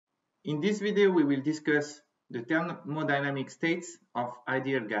In this video, we will discuss the thermodynamic states of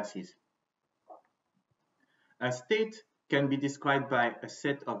ideal gases. A state can be described by a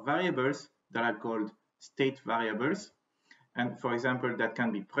set of variables that are called state variables. And for example, that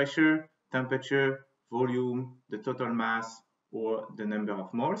can be pressure, temperature, volume, the total mass, or the number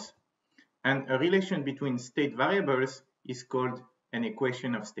of moles. And a relation between state variables is called an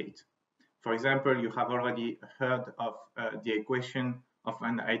equation of state. For example, you have already heard of the equation of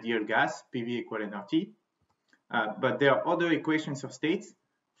an ideal gas, PV equal nRT. But there are other equations of states.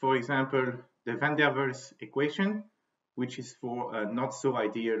 For example, the Van der Waals equation, which is for not so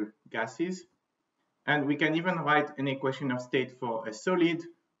ideal gases. And we can even write an equation of state for a solid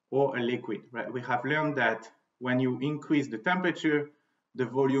or a liquid. Right? We have learned that when you increase the temperature, the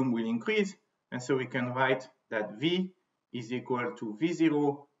volume will increase. And so we can write that V is equal to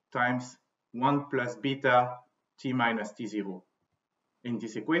V0 times 1 plus beta T minus T0. In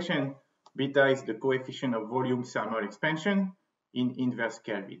this equation, beta is the coefficient of volume thermal expansion in inverse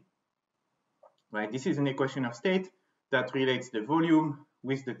Kelvin. Right? This is an equation of state that relates the volume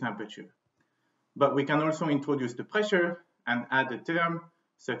with the temperature. But we can also introduce the pressure and add a term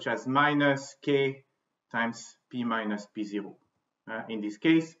such as minus K times P minus P0. In this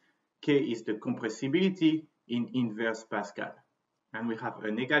case, K is the compressibility in inverse Pascal. And we have a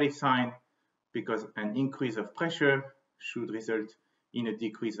negative sign because an increase of pressure should result in a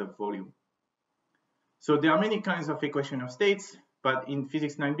decrease of volume. So there are many kinds of equation of states, but in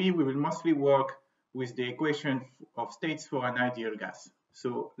Physics 9b, we will mostly work with the equation of states for an ideal gas.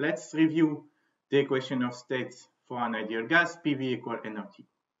 So let's review the equation of states for an ideal gas, PV equal nRT.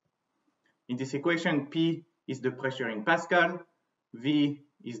 In this equation, P is the pressure in Pascal, V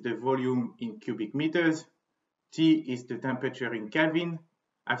is the volume in cubic meters, T is the temperature in Kelvin.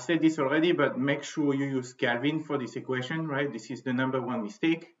 I've said this already, but make sure you use Kelvin for this equation, right? This is the number one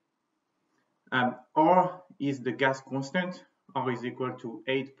mistake. R is the gas constant. R is equal to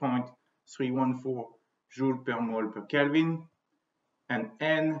 8.314 joule per mole per Kelvin. And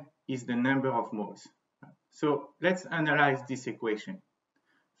N is the number of moles. So let's analyze this equation.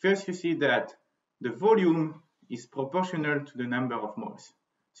 First, you see that the volume is proportional to the number of moles.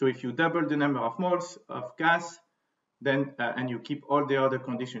 So if you double the number of moles of gas, then and you keep all the other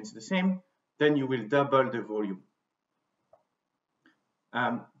conditions the same, then you will double the volume.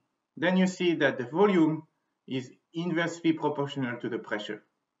 Then you see that the volume is inversely proportional to the pressure.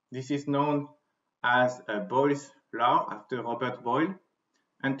 This is known as Boyle's law after Robert Boyle.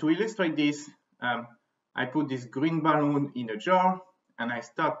 And to illustrate this, I put this green balloon in a jar and I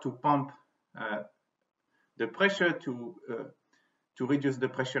start to pump the pressure to reduce the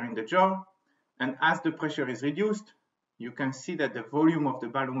pressure in the jar. And as the pressure is reduced, you can see that the volume of the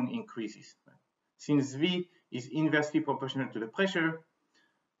balloon increases. Since V is inversely proportional to the pressure,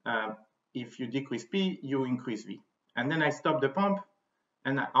 if you decrease P, you increase V. And then I stop the pump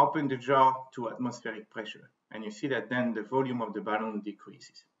and I open the jar to atmospheric pressure. And you see that then the volume of the balloon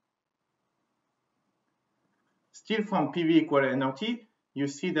decreases. Still from PV equal nRT, you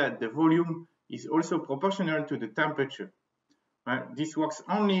see that the volume is also proportional to the temperature. Right? This works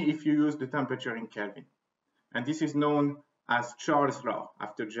only if you use the temperature in Kelvin. And this is known as Charles' law,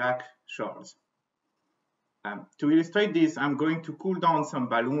 after Jacques Charles. To illustrate this, I'm going to cool down some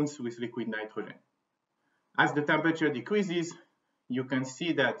balloons with liquid nitrogen. As the temperature decreases, you can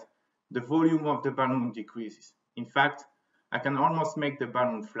see that the volume of the balloon decreases. In fact, I can almost make the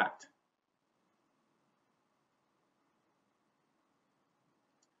balloon flat.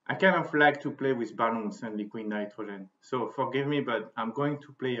 I kind of like to play with balloons and liquid nitrogen, so forgive me, but I'm going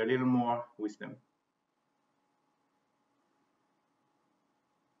to play a little more with them.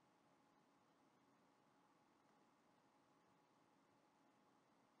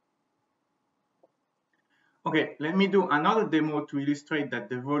 Okay, let me do another demo to illustrate that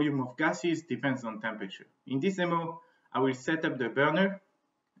the volume of gases depends on temperature. In this demo, I will set up the burner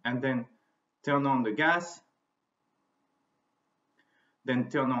and then turn on the gas, then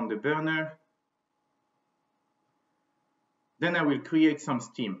turn on the burner. Then I will create some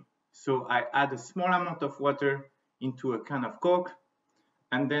steam. So I add a small amount of water into a can of Coke,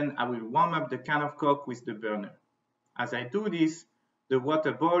 and then I will warm up the can of Coke with the burner. As I do this, the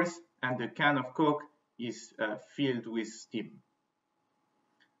water boils and the can of Coke is filled with steam.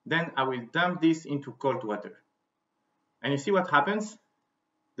 Then I will dump this into cold water. And you see what happens?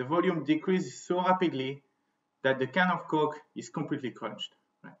 The volume decreases so rapidly that the can of Coke is completely quenched.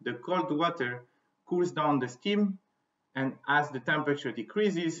 The cold water cools down the steam, and as the temperature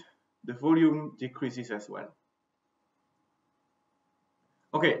decreases, the volume decreases as well.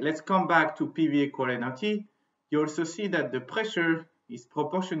 Okay, let's come back to PV equal nRT. You also see that the pressure is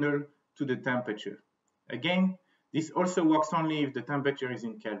proportional to the temperature. Again, this also works only if the temperature is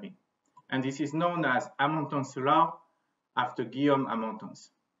in Kelvin. And this is known as Amontons law after Guillaume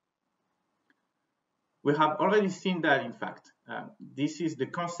Amontons. We have already seen that, in fact. This is the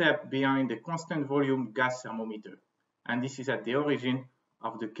concept behind the constant volume gas thermometer. And this is at the origin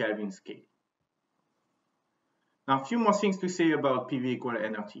of the Kelvin scale. Now, a few more things to say about PV equal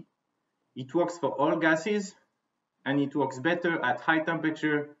nRT. It works for all gases, and it works better at high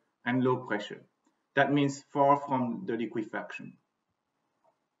temperature and low pressure. That means far from the liquefaction.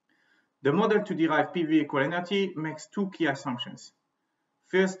 The model to derive PV equal nRT makes two key assumptions.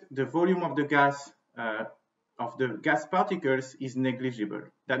 First, the volume of the gas particles is negligible.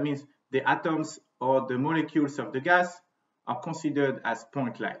 That means the atoms or the molecules of the gas are considered as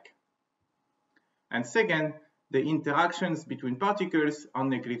point-like. And second, the interactions between particles are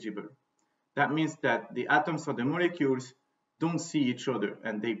negligible. That means that the atoms or the molecules don't see each other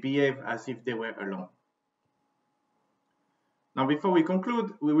and they behave as if they were alone. Now, before we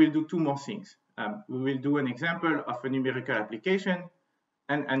conclude, we will do two more things. We will do an example of a numerical application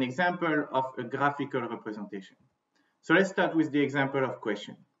and an example of a graphical representation. So let's start with the example of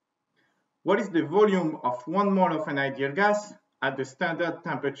question. What is the volume of 1 mole of an ideal gas at the standard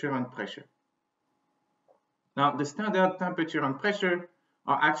temperature and pressure? Now, the standard temperature and pressure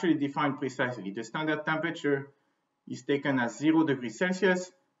are actually defined precisely. The standard temperature is taken as 0 degrees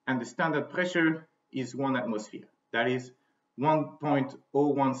Celsius, and the standard pressure is 1 atmosphere. That is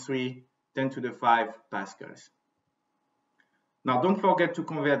 1.013 10 to the 5 pascals. Now, don't forget to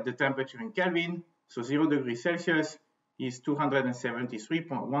convert the temperature in Kelvin. So 0 degrees Celsius is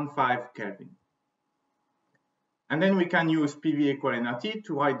 273.15 Kelvin. And then we can use PV equal nRT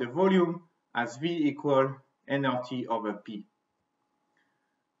to write the volume as V equal nRT over P.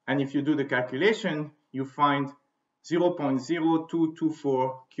 And if you do the calculation, you find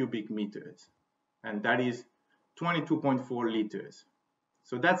 0.0224 cubic meters. And that is 22.4 liters.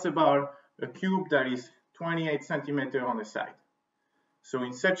 So that's about a cube that is 28 centimeters on the side. So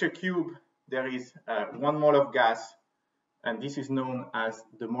in such a cube, there is 1 mole of gas, and this is known as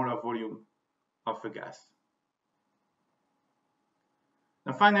the molar volume of a gas.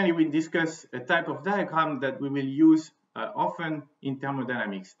 Now finally, we discuss a type of diagram that we will use often in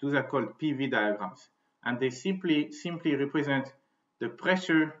thermodynamics. Those are called PV diagrams, and they simply represent the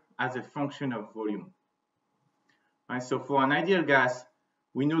pressure as a function of volume. Right, so for an ideal gas,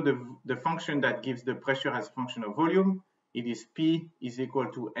 we know the function that gives the pressure as a function of volume. It is P is equal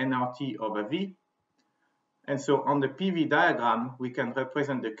to nRT over V. And so on the PV diagram, we can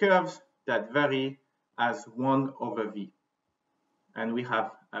represent the curves that vary as 1 over V. And we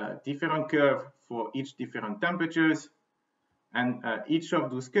have a different curve for each different temperatures. And each of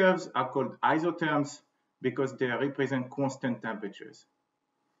those curves are called isotherms because they represent constant temperatures.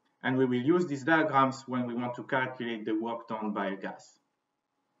 And we will use these diagrams when we want to calculate the work done by a gas.